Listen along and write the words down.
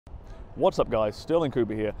What's up guys, Stirling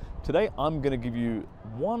Cooper here. Today I'm going to give you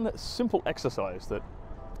one simple exercise that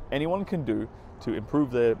anyone can do to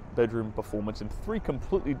improve their bedroom performance in 3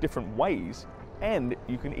 completely different ways, and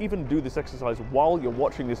you can even do this exercise while you're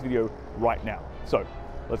watching this video right now. So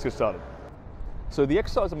let's get started. So the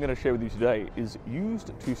exercise I'm going to share with you today is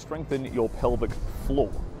used to strengthen your pelvic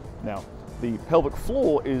floor. Now, the pelvic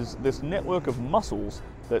floor is this network of muscles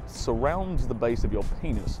that surrounds the base of your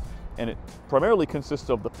penis, and it primarily consists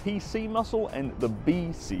of the PC muscle and the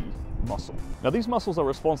BC muscle. Now these muscles are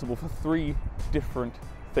responsible for 3 different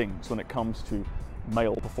things when it comes to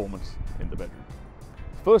male performance in the bedroom.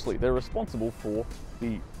 Firstly, they're responsible for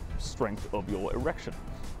the strength of your erection.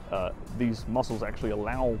 These muscles actually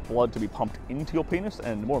allow blood to be pumped into your penis,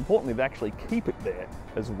 and more importantly, they actually keep it there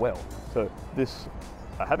as well. So this,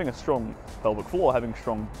 having a strong pelvic floor, having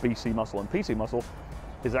strong BC muscle and PC muscle,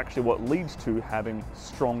 is actually what leads to having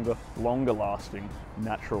stronger, longer lasting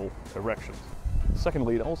natural erections.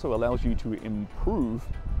 Secondly, it also allows you to improve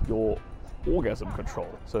your orgasm control.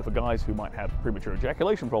 So for guys who might have premature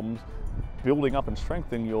ejaculation problems, building up and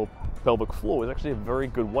strengthening your pelvic floor is actually a very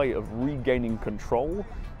good way of regaining control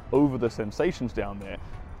over the sensations down there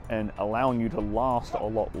and allowing you to last a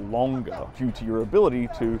lot longer due to your ability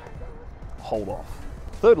to hold off.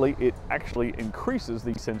 Thirdly, it actually increases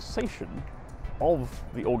the sensation of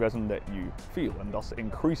the orgasm that you feel, and thus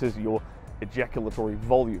increases your ejaculatory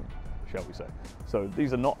volume, shall we say. So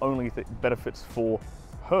these are not only the benefits for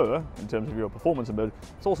her in terms of your performance in bed,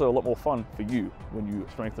 it's also a lot more fun for you when you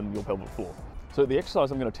strengthen your pelvic floor. So the exercise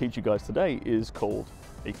I'm going to teach you guys today is called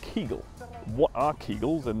a Kegel. What are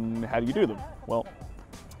Kegels and how do you do them? Well,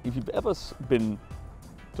 if you've ever been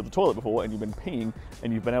to the toilet before and you've been peeing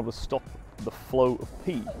and you've been able to stop the flow of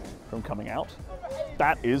pee from coming out,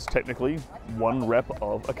 that is technically 1 rep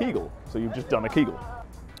of a Kegel. So you've just done a Kegel.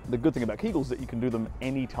 The good thing about Kegels is that you can do them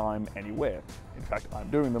anytime, anywhere. In fact, I'm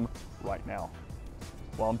doing them right now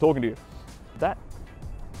while I'm talking to you. That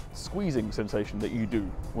squeezing sensation that you do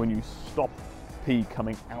when you stop pee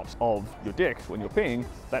coming out of your dick when you're peeing,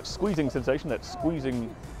 that squeezing sensation,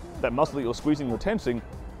 that muscle that you're squeezing or tensing,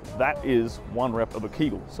 that is 1 rep of a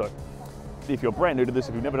Kegel. So if you're brand new to this,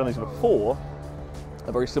 if you've never done this before,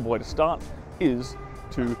 a very simple way to start is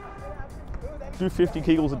to do 50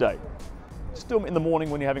 Kegels a day. Just do them in the morning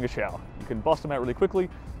when you're having a shower. You can bust them out really quickly.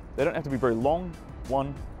 They don't have to be very long.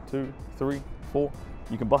 1, 2, 3, 4.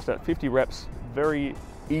 You can bust out 50 reps very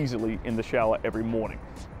easily in the shower every morning.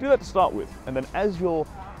 Do that to start with, and then as your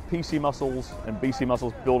PC muscles and BC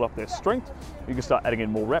muscles build up their strength, you can start adding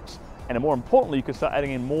in more reps, and more importantly, you can start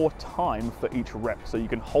adding in more time for each rep, so you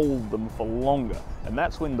can hold them for longer. And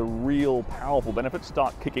that's when the real powerful benefits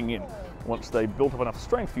start kicking in, once they built up enough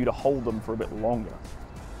strength for you to hold them for a bit longer.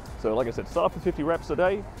 So like I said, start off with 50 reps a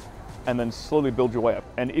day, and then slowly build your way up.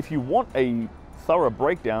 And if you want a thorough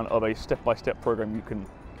breakdown of a step-by-step program you can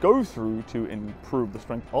go through to improve the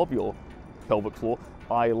strength of your pelvic floor,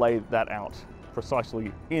 I laid that out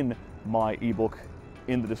precisely in my ebook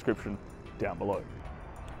in the description down below.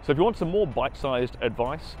 So if you want some more bite-sized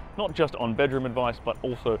advice, not just on bedroom advice, but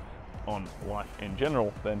also on life in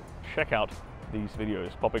general, then check out these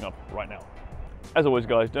videos popping up right now. As always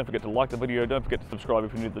guys, don't forget to like the video, don't forget to subscribe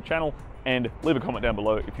if you're new to the channel, and leave a comment down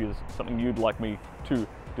below if there's something you'd like me to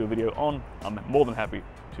do a video on. I'm more than happy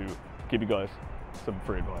to give you guys some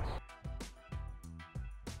free advice.